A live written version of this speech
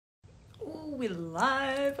we're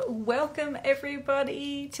live. Welcome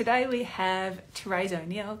everybody. Today we have Therese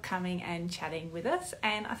O'Neill coming and chatting with us,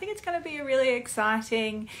 and I think it's going to be a really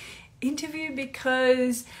exciting interview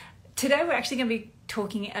because today we're actually going to be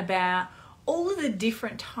talking about all of the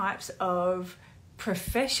different types of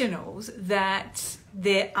professionals that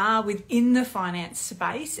there are within the finance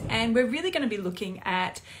space, and we're really going to be looking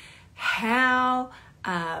at how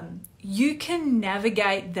you can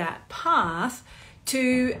navigate that path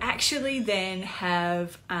to actually then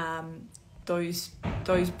have those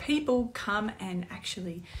people come and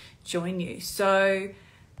actually join you. So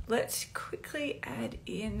let's quickly add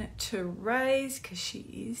in Therese because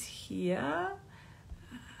she is here.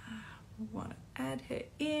 We want to add her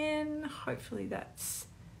in. Hopefully that's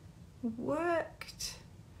worked.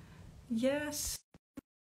 Yes.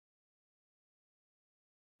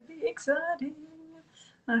 Be exciting.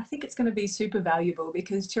 I think it's going to be super valuable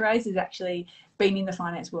because Therese has actually been in the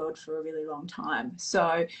finance world for a really long time.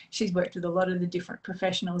 So she's worked with a lot of the different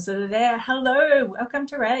professionals that are there. Hello, welcome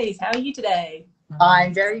Therese. How are you today?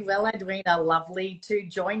 I'm very well, Edwena. Lovely to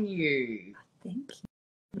join you. Thank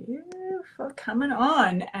you for coming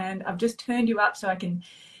on. And I've just turned you up so I can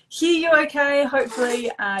hear you okay. Hopefully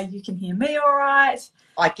you can hear me all right.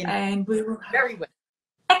 I can, and we will very well.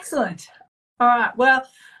 Excellent. All right. Well,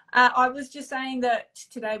 I was just saying that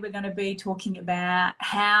today we're going to be talking about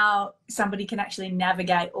how somebody can actually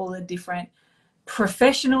navigate all the different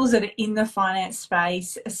professionals that are in the finance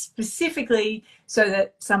space, specifically so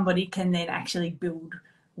that somebody can then actually build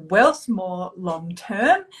wealth more long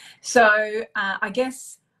term. So I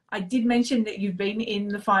guess I did mention that you've been in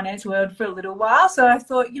the finance world for a little while. So I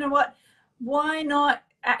thought, you know what, why not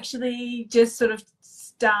actually just sort of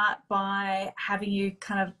start by having you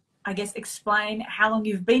kind of, I guess, explain how long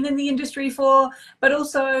you've been in the industry for, but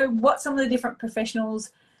also what some of the different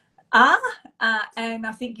professionals are. And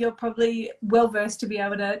I think you're probably well versed to be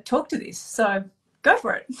able to talk to this. So go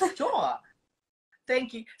for it. Sure.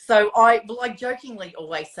 Thank you. So I jokingly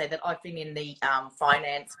always say that I've been in the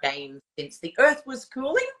finance game since the earth was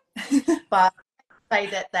cooling, but I say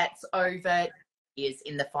that that's over years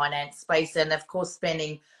in the finance space, and of course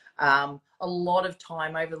spending a lot of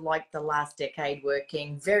time over like the last decade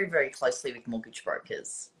working very, very closely with mortgage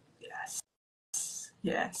brokers.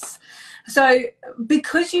 Yes. So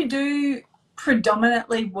because you do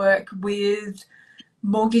predominantly work with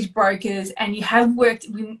mortgage brokers and you have worked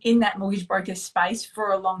in that mortgage broker space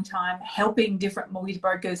for a long time, helping different mortgage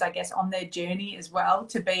brokers, I guess, on their journey as well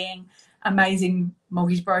to being amazing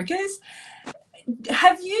mortgage brokers,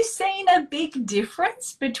 have you seen a big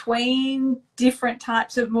difference between different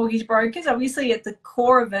types of mortgage brokers? Obviously, at the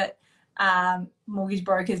core of it, mortgage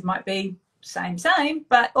brokers might be same,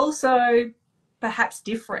 but also perhaps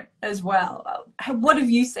different as well. What have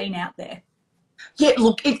you seen out there? Yeah,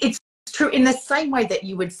 look, it's true in the same way that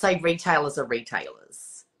you would say retailers are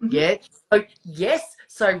retailers. Mm-hmm. Yeah. So yes,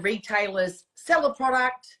 so retailers sell a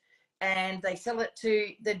product and they sell it to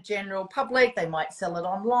the general public. They might sell it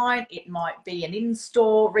online. It might be an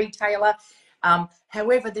in-store retailer.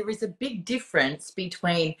 However, there is a big difference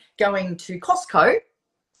between going to Costco,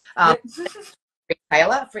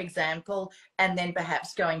 retailer, for example, and then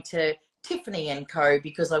perhaps going to Tiffany and Co.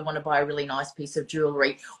 because I want to buy a really nice piece of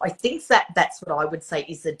jewelry. I think that's what I would say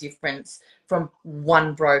is the difference from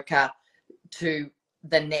one broker to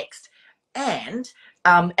the next. And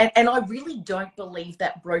I really don't believe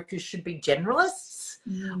that brokers should be generalists.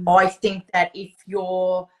 I think that if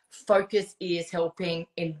your focus is helping,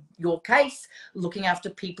 in your case, looking after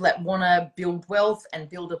people that want to build wealth and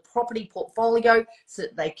build a property portfolio so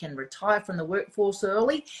that they can retire from the workforce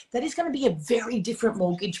early, that is going to be a very different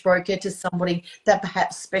mortgage broker to somebody that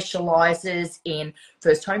perhaps specializes in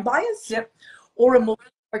first home buyers. Yep. Or a mortgage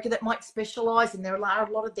broker that might specialize, and there are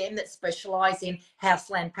a lot of them that specialize in house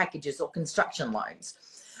land packages or construction loans.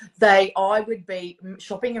 I would be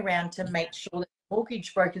shopping around to make sure that the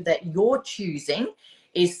mortgage broker that you're choosing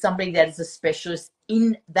is somebody that is a specialist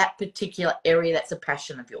in that particular area that's a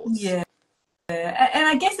passion of yours. Yeah. And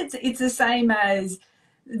I guess it's the same as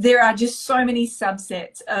there are just so many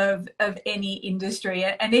subsets of any industry.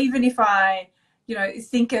 And even if I,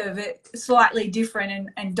 think of it slightly different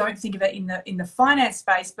and don't think of it in the finance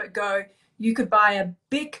space, but you could buy a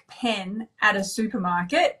Bic pen at a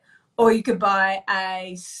supermarket, or you could buy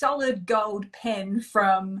a solid gold pen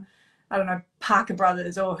from, I don't know, Parker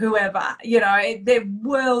Brothers or whoever. They're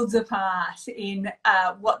worlds apart in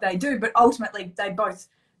what they do, but ultimately they both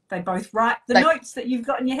write the notes that you've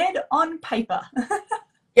got in your head on paper.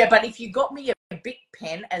 Yeah, but if you got me a Bic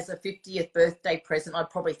pen as a 50th birthday present, I'd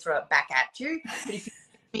probably throw it back at you. But if you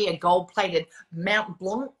be a gold-plated Mount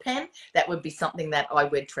Blanc pen, that would be something that I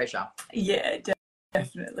would treasure. Yeah,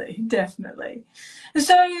 definitely, definitely.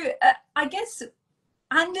 So I guess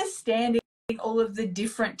understanding all of the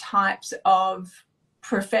different types of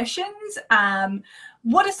professions,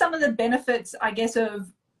 what are some of the benefits, I guess,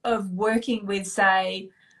 of working with, say,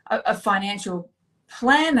 a financial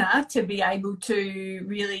planner to be able to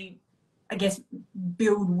really, I guess,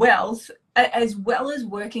 build wealth, as well as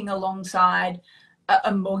working alongside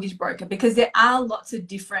a mortgage broker? Because there are lots of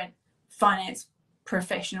different finance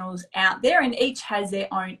professionals out there, and each has their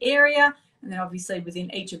own area. And then obviously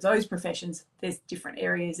within each of those professions, there's different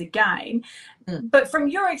areas again. But from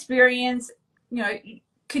your experience, you know,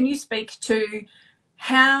 can you speak to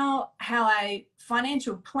how a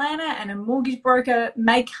financial planner and a mortgage broker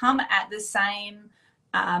may come at the same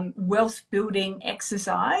wealth building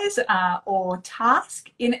exercise or task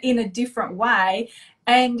in a different way,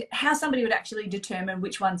 and how somebody would actually determine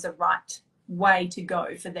which one's the right way to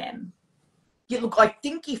go for them? Yeah, look, I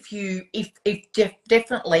think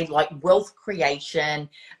definitely like wealth creation,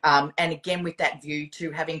 and again with that view to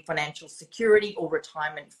having financial security or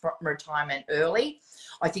retirement early,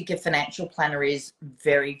 I think a financial planner is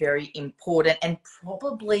very, very important, and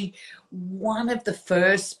probably one of the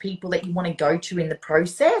first people that you want to go to in the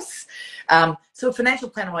process. So a financial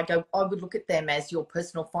planner, I would look at them as your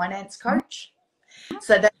personal finance coach.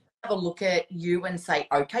 So they have a look at you and say,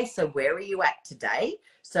 okay, so where are you at today?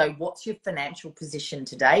 So what's your financial position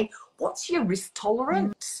today? What's your risk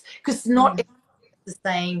tolerance? Because not the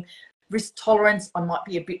same risk tolerance. I might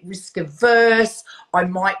be a bit risk averse. I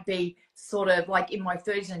might be sort of like in my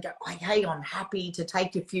 30s and go, oh, hey, I'm happy to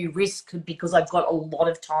take a few risks because I've got a lot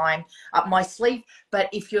of time up my sleeve. But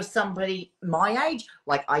if you're somebody my age,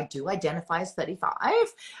 like I do identify as 35,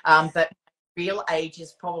 but real age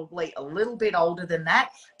is probably a little bit older than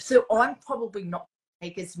that. So I'm probably not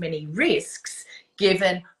take as many risks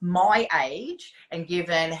given my age and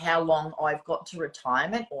given how long I've got to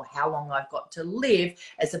retirement or how long I've got to live,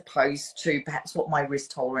 as opposed to perhaps what my risk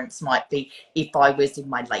tolerance might be if I was in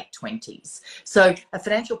my late 20s. So a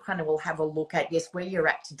financial planner will have a look at, yes, where you're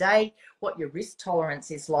at today, what your risk tolerance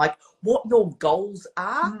is like, what your goals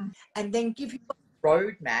are, and then give you a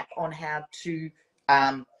roadmap on how to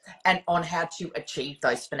achieve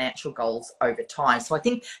those financial goals over time. So I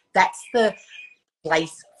think that's the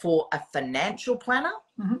place for a financial planner.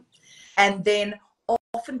 And then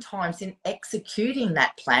oftentimes in executing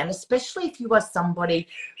that plan, especially if you are somebody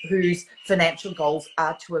whose financial goals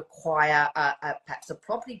are to acquire perhaps a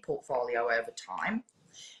property portfolio over time,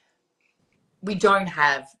 we don't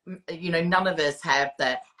have, none of us have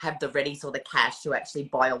the readies or the cash to actually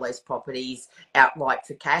buy all those properties outright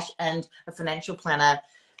for cash. And a financial planner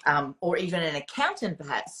or even an accountant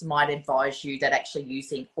perhaps might advise you that actually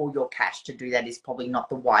using all your cash to do that is probably not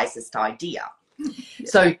the wisest idea.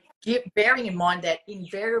 So bearing in mind that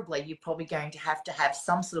invariably you're probably going to have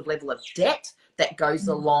some sort of level of debt that goes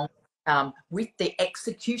along with the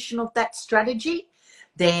execution of that strategy,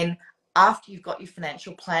 then after you've got your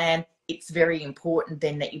financial plan, it's very important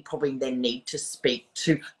then that you probably then need to speak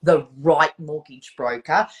to the right mortgage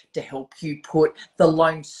broker to help you put the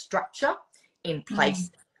loan structure in place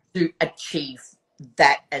to achieve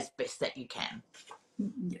that as best that you can.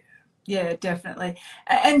 Yeah, definitely.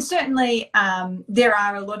 And certainly there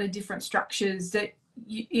are a lot of different structures that,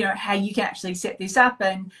 you know, how you can actually set this up.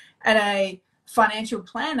 And a financial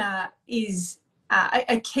planner is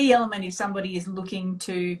a key element if somebody is looking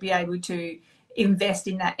to be able to invest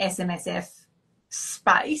in that SMSF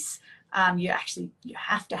space. You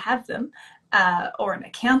have to have them or an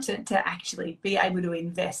accountant to actually be able to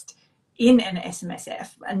invest in an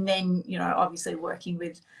SMSF, and then, you know, obviously working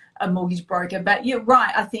with a mortgage broker. But you're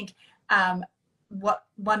right. I think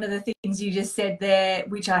one of the things you just said there,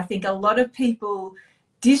 which I think a lot of people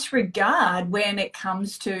disregard when it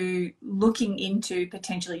comes to looking into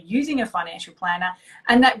potentially using a financial planner,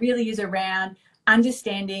 and that really is around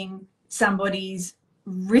understanding somebody's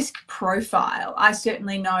risk profile. I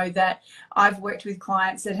certainly know that I've worked with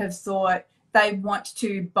clients that have thought they want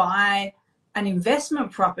to buy an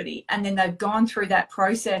investment property, and then they've gone through that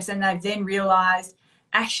process and they've then realized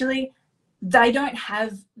actually they don't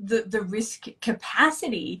have the risk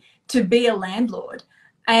capacity to be a landlord,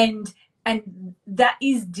 and that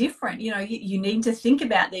is different. You know, you need to think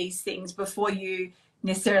about these things before you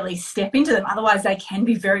necessarily step into them, otherwise they can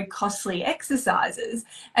be very costly exercises.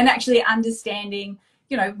 And actually understanding,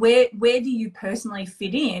 you know, where do you personally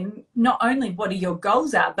fit in, not only what are your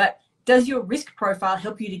goals are, but does your risk profile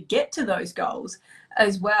help you to get to those goals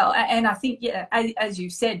as well? And I think, yeah, as you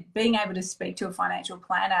said, being able to speak to a financial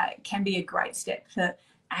planner can be a great step to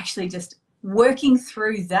actually just working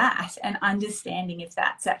through that and understanding if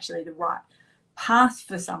that's actually the right path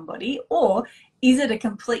for somebody, or is it a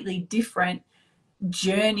completely different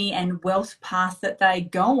journey and wealth path that they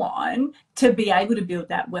go on to be able to build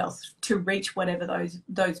that wealth to reach whatever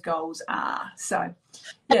those goals are. So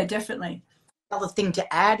yeah, definitely. Another thing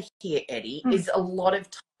to add here, Eddie, is a lot of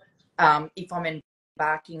if I'm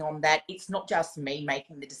embarking on that, it's not just me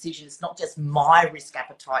making the decision. It's not just my risk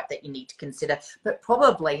appetite that you need to consider, but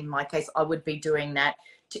probably in my case, I would be doing that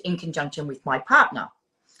in conjunction with my partner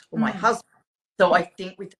or my husband. So I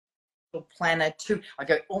think with a planner too, I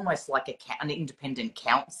go almost like an independent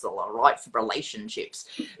counselor, right, for relationships.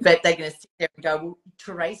 But they're going to sit there and go, well,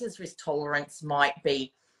 Therese's risk tolerance might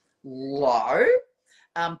be low,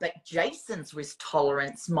 but Jason's risk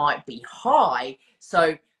tolerance might be high.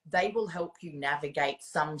 So they will help you navigate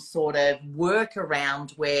some sort of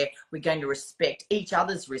workaround where we're going to respect each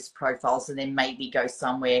other's risk profiles and then maybe go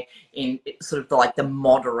somewhere in sort of like the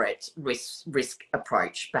moderate risk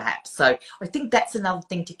approach, perhaps. So I think that's another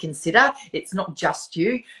thing to consider. It's not just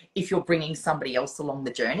you if you're bringing somebody else along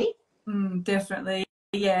the journey. Definitely,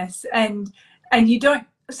 yes. And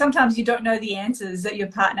sometimes you don't know the answers that your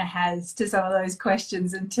partner has to some of those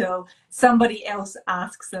questions until somebody else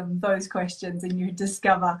asks them those questions, and you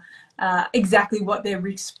discover exactly what their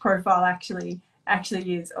risk profile actually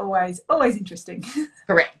is. Always interesting.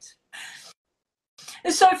 Correct.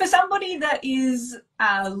 So for somebody that is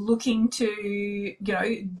looking to,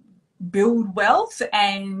 build wealth,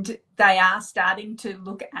 and they are starting to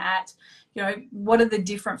look at, what are the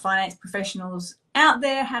different finance professionals out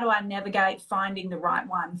there? How do I navigate finding the right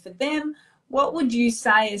one for them? What would you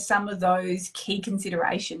say are some of those key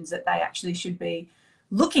considerations that they actually should be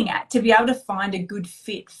looking at to be able to find a good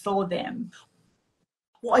fit for them?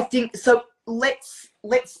 Well, I think so. Let's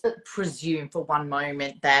presume for one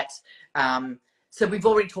moment that so we've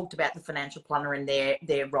already talked about the financial planner and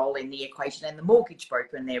their role in the equation, and the mortgage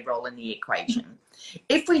broker and their role in the equation.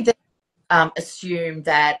 If we then assume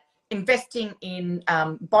that investing in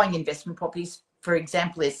buying investment properties, for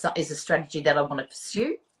example, is a strategy that I want to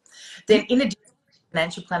pursue, then in addition to the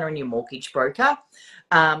financial planner and your mortgage broker,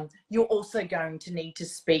 you're also going to need to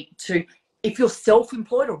speak to, if you're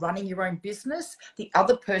self-employed or running your own business, the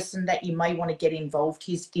other person that you may want to get involved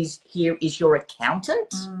is your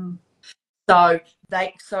accountant. So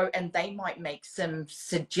they might make some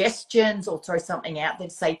suggestions or throw something out there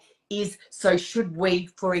to say, should we,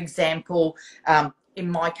 for example, in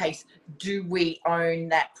my case, do we own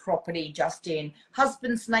that property just in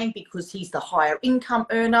husband's name because he's the higher income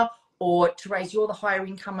earner? Or Therese, you're the higher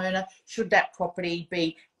income earner. Should that property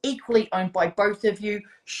be equally owned by both of you?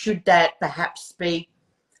 Should that perhaps be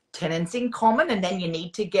tenants in common? And then you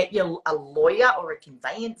need to get a lawyer or a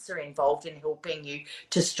conveyancer involved in helping you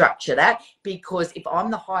to structure that. Because if I'm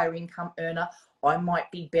the higher income earner, I might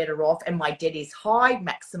be better off, and my debt is high,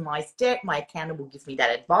 maximize debt. My accountant will give me that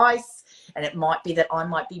advice. And it might be that I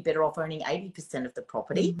might be better off owning 80% of the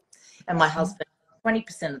property, and my husband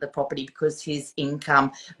 20% of the property because his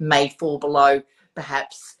income may fall below,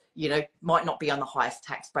 perhaps, might not be on the highest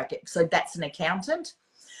tax bracket. So that's an accountant.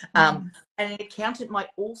 And an accountant might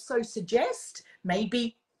also suggest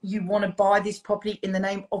maybe you want to buy this property in the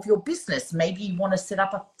name of your business. Maybe you want to set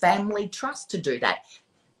up a family trust to do that.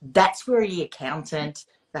 That's where the accountant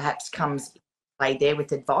perhaps comes into play there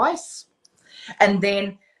with advice. And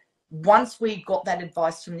then once we've got that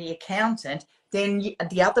advice from the accountant, then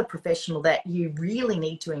the other professional that you really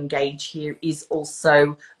need to engage here is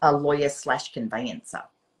also a lawyer / conveyancer.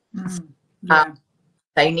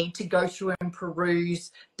 They need to go through and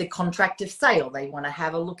peruse the contract of sale. They want to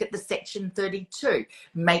have a look at the Section 32.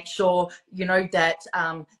 Make sure,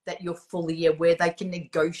 that you're fully aware. They can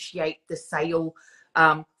negotiate the sale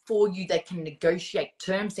for you. They can negotiate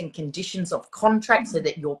terms and conditions of contract so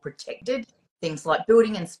that you're protected. Things like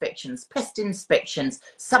building inspections, pest inspections,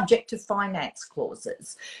 subject to finance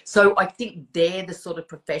clauses. So I think they're the sort of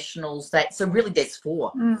professionals so really there's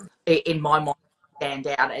four in my mind stand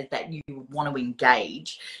out as that you want to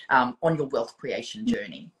engage on your wealth creation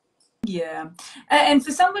journey. Yeah. And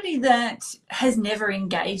for somebody that has never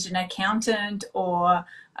engaged an accountant or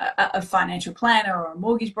a financial planner or a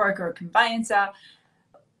mortgage broker or a conveyancer,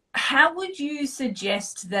 how would you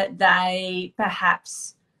suggest that they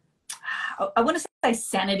perhaps, I want to say,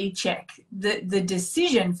 sanity check the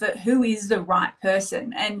decision for who is the right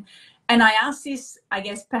person? And I ask this, I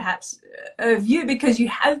guess, perhaps of you, because you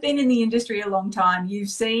have been in the industry a long time. You've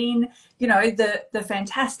seen, the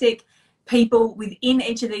fantastic people within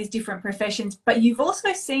each of these different professions, but you've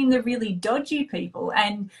also seen the really dodgy people.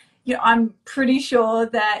 And I'm pretty sure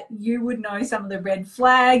that you would know some of the red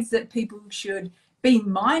flags that people should be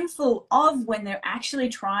mindful of when they're actually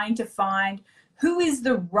trying to find who is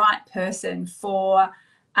the right person for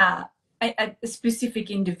a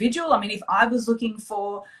specific individual. I mean, if I was looking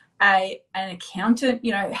for an accountant,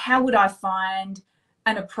 you know, how would I find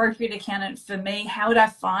an appropriate accountant for me? How would I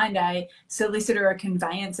find a solicitor or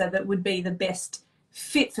conveyancer that would be the best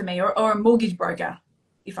fit for me, or a mortgage broker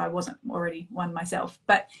if I wasn't already one myself?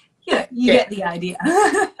 But yeah, you get the idea.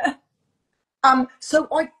 So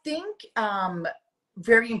I think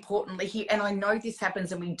very importantly here, and I know this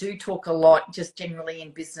happens, and we do talk a lot just generally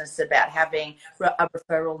in business about having a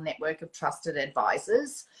referral network of trusted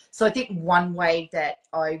advisors. So I think one way that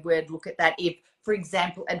I would look at that, if, for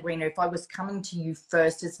example, Edwena, if I was coming to you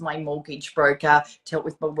first as my mortgage broker to help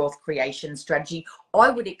with my wealth creation strategy, I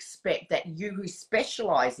would expect that you who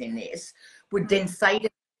specialize in this would then say to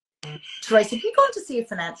Therese, have you gone to see a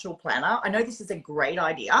financial planner? I know this is a great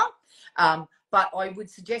idea, but I would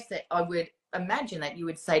suggest that I would imagine that you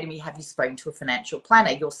would say to me, have you spoken to a financial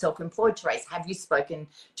planner? You're self-employed, Therese. Have you spoken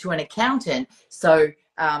to an accountant? So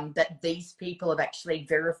that these people have actually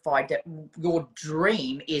verified that your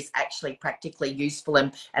dream is actually practically useful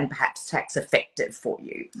and perhaps tax effective for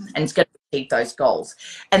you, and it's going to achieve those goals.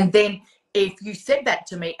 And then if you said that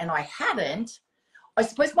to me and I hadn't, I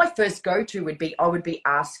suppose my first go-to would be, I would be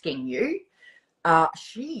asking you, I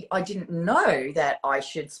didn't know that I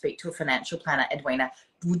should speak to a financial planner, Edwena.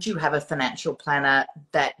 Would you have a financial planner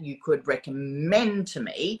that you could recommend to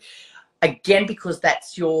me? Again, because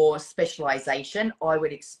that's your specialization, I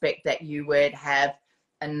would expect that you would have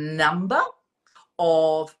a number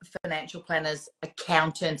of financial planners,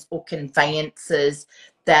 accountants, or conveyancers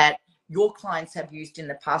that your clients have used in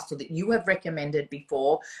the past or that you have recommended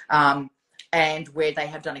before, and where they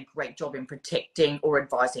have done a great job in protecting or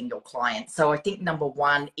advising your clients. So I think number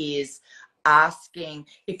one is asking,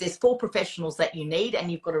 if there's 4 professionals that you need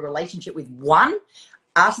and you've got a relationship with one,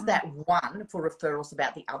 ask that one for referrals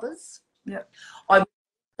about the others. Yep. I would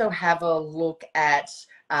also have a look at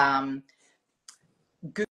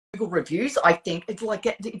Google reviews. I think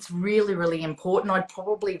it's really, really important. I'd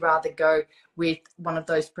probably rather go with one of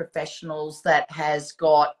those professionals that has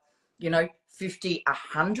got, 50,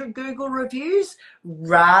 100 Google reviews,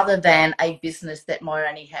 rather than a business that might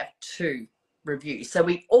only have 2 reviews. So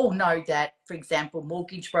we all know that, for example,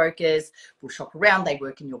 mortgage brokers will shop around, they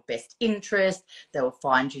work in your best interest, they will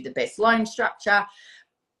find you the best loan structure.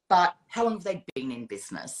 But how long have they been in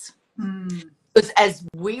business? Because as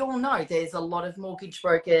we all know, there's a lot of mortgage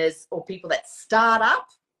brokers or people that start up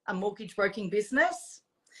a mortgage broking business,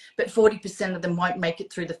 but 40% of them won't make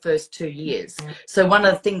it through the first 2 years. So one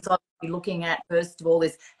of the things I'll be looking at first of all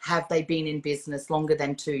is, have they been in business longer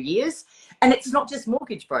than 2 years? And it's not just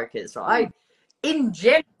mortgage brokers, right? In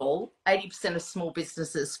general, 80% of small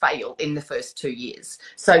businesses fail in the first 2 years.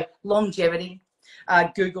 So longevity,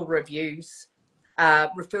 Google reviews,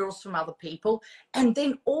 referrals from other people, and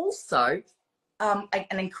then also, and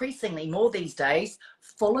increasingly more these days,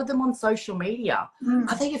 follow them on social media.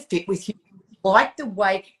 Are they a fit with you? Like the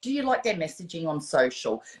way, do you like their messaging on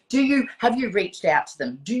social? Have you reached out to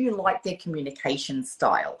them? Do you like their communication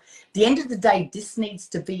style? At the end of the day, this needs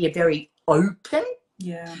to be a very open,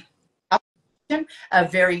 a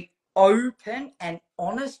very open and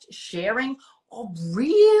honest sharing of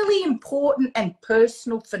really important and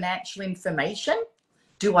personal financial information.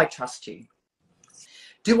 Do I trust you?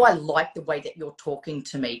 Do I like the way that you're talking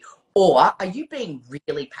to me? Or are you being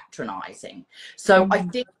really patronizing? So I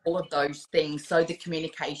think all of those things. So the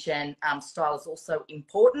communication style is also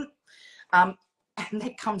important. And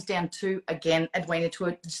that comes down to, again, Edwena,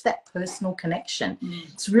 to just that personal connection.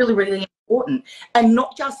 It's really, really important. And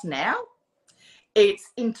not just now.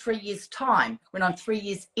 It's in 3 years' time, when I'm 3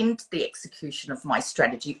 years into the execution of my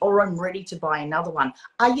strategy, or I'm ready to buy another one.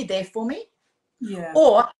 Are you there for me? Yeah.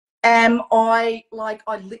 Or am I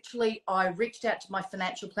I reached out to my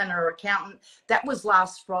financial planner or accountant. That was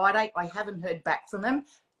last Friday. I haven't heard back from them.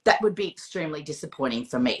 That would be extremely disappointing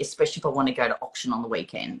for me, especially if I want to go to auction on the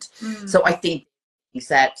weekend. So I think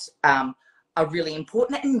that are really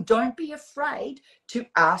important. And don't be afraid to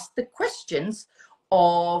ask the questions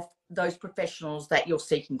of those professionals that you're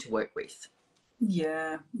seeking to work with.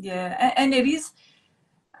 Yeah. And it is,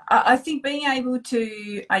 I think, being able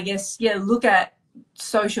to, look at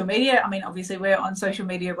social media. I mean, obviously we're on social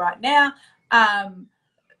media right now,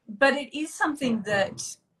 but it is something that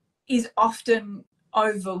is often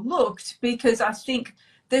overlooked, because I think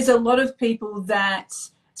there's a lot of people that,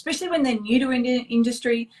 especially when they're new to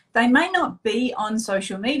industry, they may not be on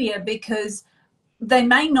social media because they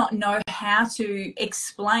may not know how to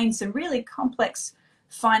explain some really complex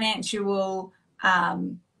financial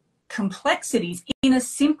complexities in a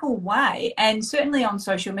simple way. And certainly on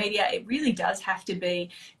social media, it really does have to be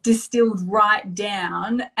distilled right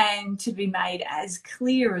down and to be made as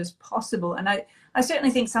clear as possible. And I certainly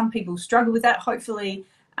think some people struggle with that. Hopefully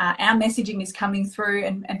our messaging is coming through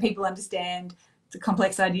and people understand the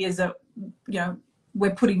complex ideas that, you know,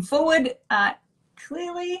 we're putting forward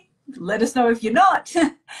clearly. Let us know if you're not.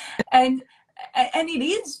 and it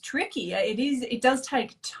is tricky. It does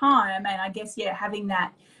take time. And I guess, yeah, having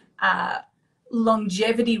that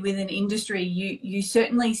longevity with an industry, you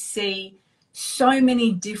certainly see so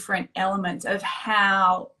many different elements of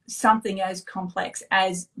how something as complex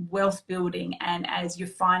as wealth building and as your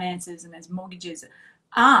finances and as mortgages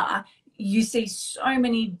are. You see so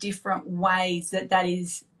many different ways that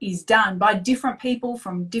is done by different people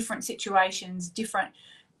from different situations, different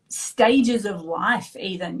stages of life.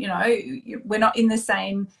 Even, you know, we're not in the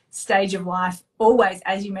same stage of life always.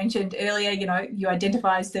 As you mentioned earlier, you know, you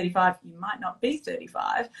identify as 35, you might not be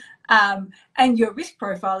 35, and your risk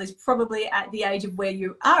profile is probably at the age of where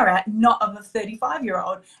you are at, not of a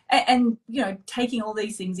 35-year-old. And you know, taking all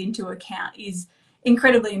these things into account is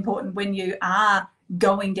incredibly important when you are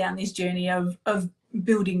going down this journey of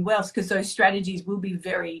building wealth, because those strategies will be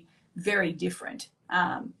very, very different.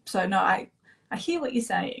 So no, I hear what you're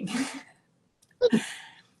saying.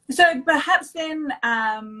 So perhaps then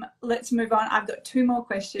let's move on. I've got two more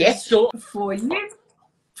questions. Yes, sure. For you.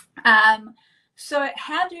 So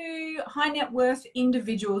how do high net worth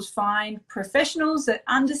individuals find professionals that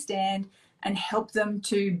understand and help them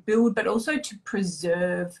to build, but also to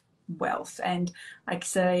preserve wealth? And like I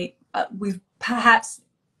say, we've perhaps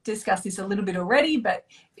discussed this a little bit already, but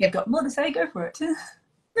if you've got more to say, go for it.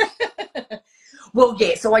 Well,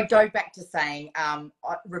 yeah, so I go back to saying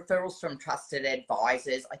referrals from trusted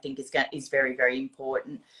advisors, I think is very, very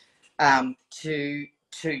important to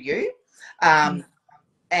you. And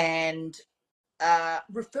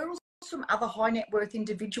referrals from other high net worth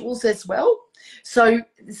individuals as well. So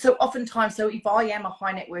oftentimes, so if I am a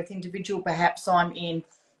high net worth individual, perhaps I'm in,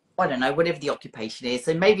 I don't know, whatever the occupation is.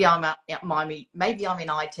 So maybe I'm in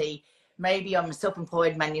IT, maybe I'm a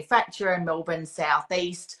self-employed manufacturer in Melbourne,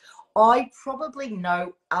 Southeast. I probably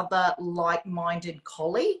know other like-minded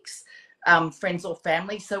colleagues, friends or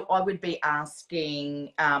family. So I would be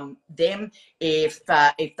asking them if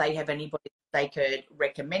they have anybody they could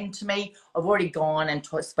recommend to me. I've already gone and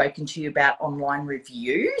spoken to you about online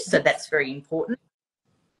reviews, so that's very important.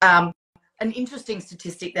 An interesting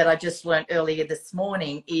statistic that I just learned earlier this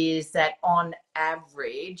morning is that on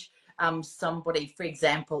average, somebody, for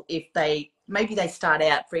example, if they start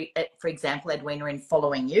out, for example, Edwena, in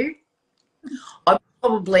following you, I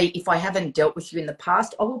probably, if I haven't dealt with you in the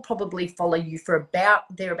past, I will probably follow you for about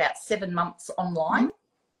 7 months online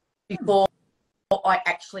before I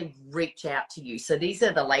actually reach out to you. So these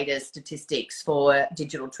are the latest statistics for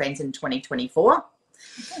digital trends in 2024.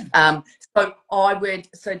 Okay.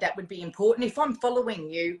 So that would be important. If I'm following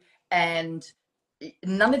you and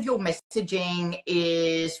none of your messaging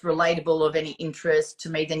is relatable, of any interest to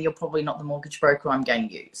me, then you're probably not the mortgage broker I'm going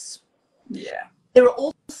to use. Yeah. There are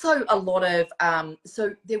also a lot of,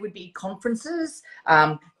 so there would be conferences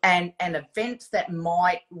and events that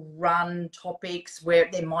might run topics where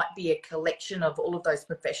there might be a collection of all of those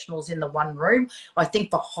professionals in the one room. I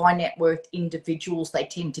think for high net worth individuals, they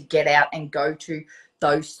tend to get out and go to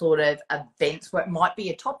those sort of events where it might be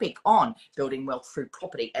a topic on building wealth through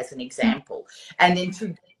property, as an example. And then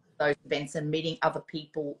through those events and meeting other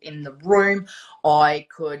people in the room, I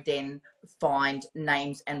could then find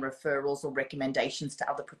names and referrals or recommendations to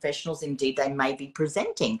other professionals. Indeed, they may be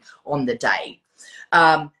presenting on the day.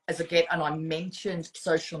 And I mentioned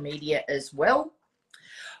social media as well.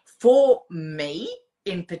 For me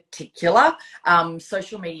in particular,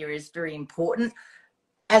 social media is very important.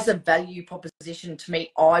 As a value proposition to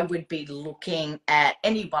me, I would be looking at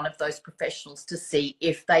any one of those professionals to see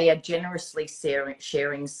if they are generously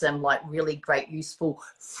sharing some like really great, useful,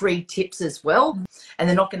 free tips as well. And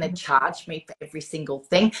they're not going to charge me for every single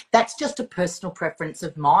thing. That's just a personal preference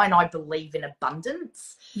of mine. I believe in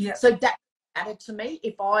abundance. Yeah. So that mattered to me.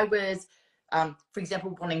 If I was, for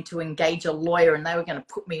example, wanting to engage a lawyer and they were going to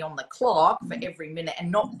put me on the clock for every minute and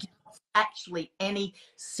not give actually any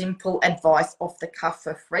simple advice off the cuff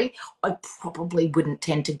for free, I probably wouldn't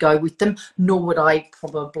tend to go with them, nor would I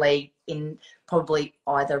probably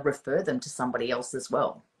either refer them to somebody else as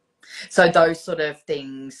well. So those sort of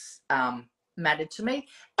things mattered to me.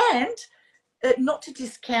 And not to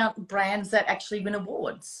discount brands that actually win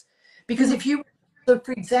awards, because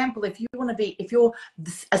for example, if you're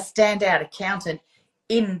a standout accountant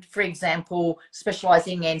in, for example,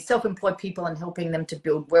 specializing in self-employed people and helping them to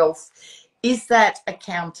build wealth is that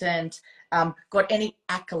accountant got any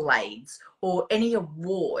accolades or any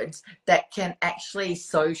awards that can actually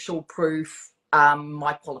social proof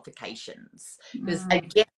my qualifications? Because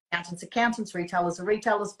again, accountants, retailers are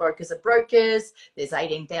retailers, brokers are brokers. There's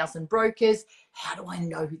 18,000 brokers. How do I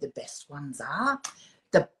know who the best ones are?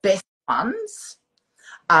 The best ones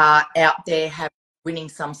are out there winning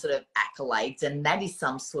some sort of accolades, and that is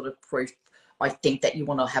some sort of proof, I think, that you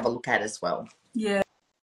want to have a look at as well. Yeah.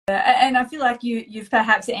 And I feel like you've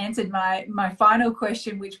perhaps answered my final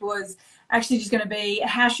question, which was actually just going to be,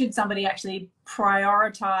 how should somebody actually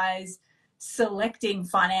prioritize selecting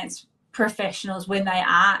finance professionals when they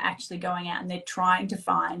are actually going out and they're trying to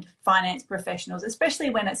find finance professionals, especially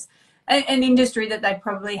when it's an industry that they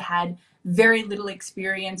probably had very little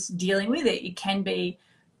experience dealing with. It can be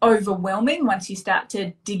overwhelming once you start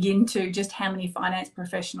to dig into just how many finance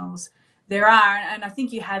professionals there are. And I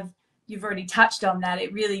think you've already touched on that.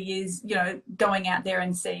 It really is, going out there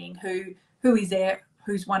and seeing who is there,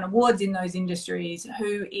 who's won awards in those industries,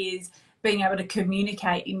 who is being able to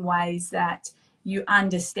communicate in ways that you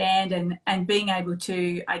understand, and being able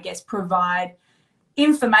to, I guess, provide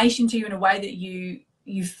information to you in a way that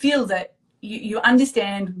you feel that you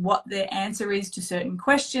understand what the answer is to certain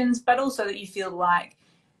questions, but also that you feel like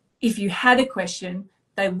if you had a question,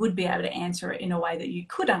 they would be able to answer it in a way that you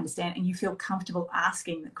could understand and you feel comfortable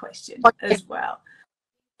asking the question as well.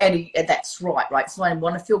 And that's right. So I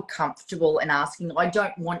want to feel comfortable in asking. I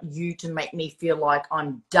don't want you to make me feel like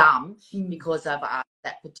I'm dumb because I've asked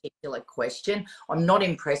that particular question. I'm not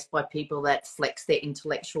impressed by people that flex their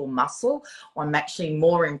intellectual muscle. I'm actually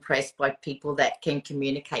more impressed by people that can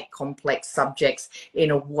communicate complex subjects in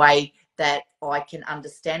a way that I can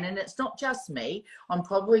understand. And it's not just me. I'm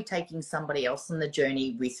probably taking somebody else on the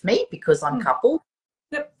journey with me because I'm coupled.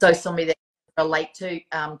 Yep. So somebody that can relate to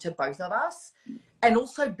both of us. And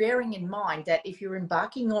also bearing in mind that if you're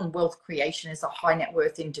embarking on wealth creation as a high net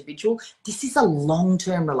worth individual, this is a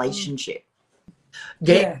long-term relationship.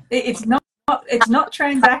 Yeah. It's not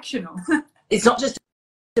transactional. It's not just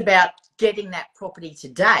about getting that property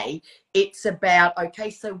today. It's about,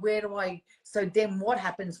 okay, so so then what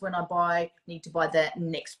happens when I need to buy that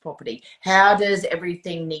next property? How does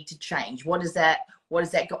everything need to change? What does that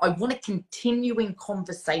go? I want a continuing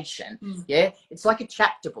conversation. Yeah. It's like a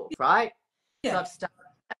chapter book, right? Yeah. So I've started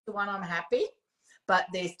chapter 1, I'm happy, but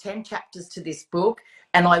there's 10 chapters to this book.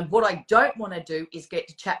 And what I don't want to do is get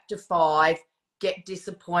to chapter 5, get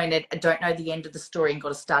disappointed, and don't know the end of the story and got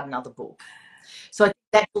to start another book. So I think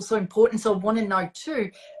that's also important. So I want to know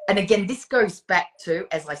too, and again, this goes back to,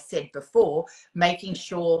 as I said before, making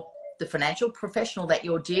sure the financial professional that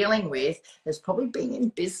you're dealing with has probably been in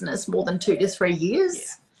business more than 2 to 3 years.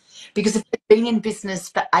 Yeah. Because if they've been in business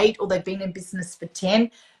for 8 or they've been in business for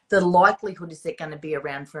 10, the likelihood is they're going to be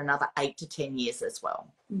around for another 8 to 10 years as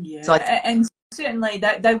well. Yeah, so and certainly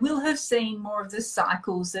they will have seen more of the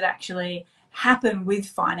cycles that actually happen with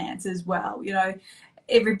finance as well.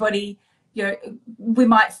 Everybody, we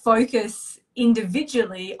might focus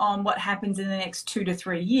individually on what happens in the next 2 to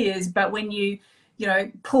 3 years, but when you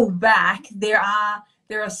pull back, there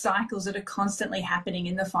are cycles that are constantly happening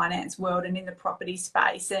in the finance world and in the property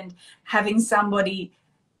space, and having somebody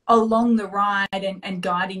along the ride and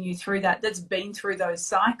guiding you through that's been through those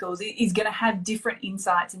cycles is going to have different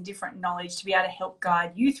insights and different knowledge to be able to help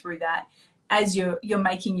guide you through that as you're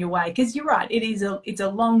making your way. Because you're right, it's a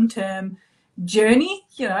long-term journey.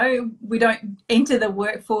 We don't enter the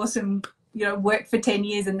workforce and work for 10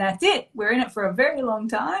 years and that's it. We're in it for a very long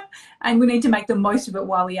time, and we need to make the most of it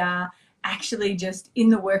while we are actually just in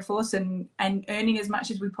the workforce and earning as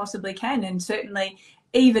much as we possibly can. And certainly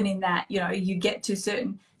even in that, you get to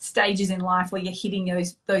certain stages in life where you're hitting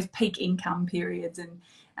those peak income periods, and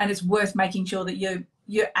it's worth making sure that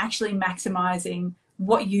you're actually maximizing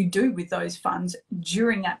what you do with those funds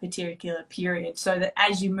during that particular period, so that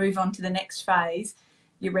as you move on to the next phase,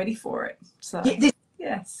 you're ready for it. So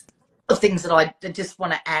yes, the things that I just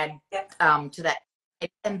want to add to that,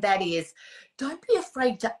 and that is, don't be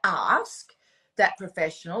afraid to ask that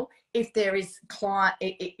professional if there is client.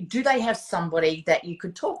 Do they have somebody that you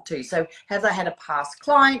could talk to? So have they had a past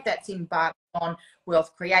client that's embarked on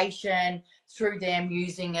wealth creation through them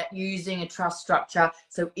using a trust structure?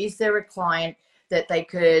 So is there a client that they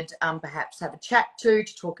could perhaps have a chat to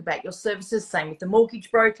talk about your services? Same with the mortgage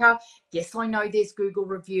broker. Yes, I know there's Google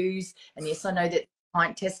reviews, and yes, I know that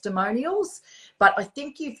client testimonials, but I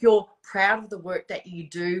think if you're proud of the work that you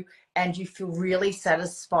do and you feel really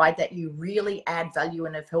satisfied that you really add value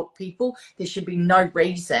and have helped people, there should be no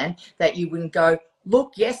reason that you wouldn't go,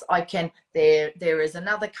 look, yes, I can. There is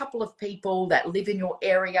another couple of people that live in your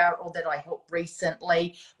area or that I helped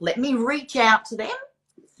recently. Let me reach out to them.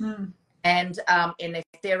 Mm. And if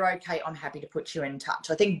they're okay, I'm happy to put you in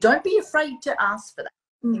touch. I think don't be afraid to ask for that.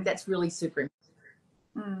 I think that's really super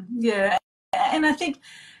important. Yeah. And I think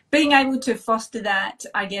being able to foster that,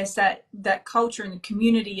 I guess, that culture and the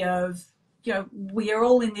community of, you know, we are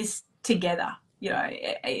all in this together. You know,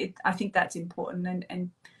 I think that's important,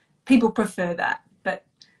 and people prefer that. But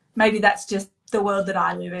maybe that's just the world that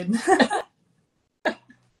I live in.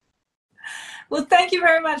 Well, thank you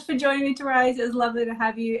very much for joining me, Therese. It was lovely to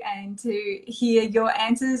have you and to hear your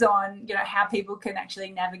answers on, you know, how people can actually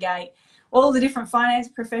navigate all the different finance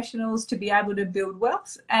professionals to be able to build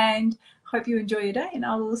wealth. And hope you enjoy your day, and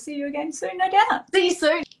I will see you again soon, no doubt. See you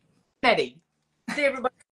soon, Maddie. See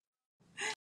everybody.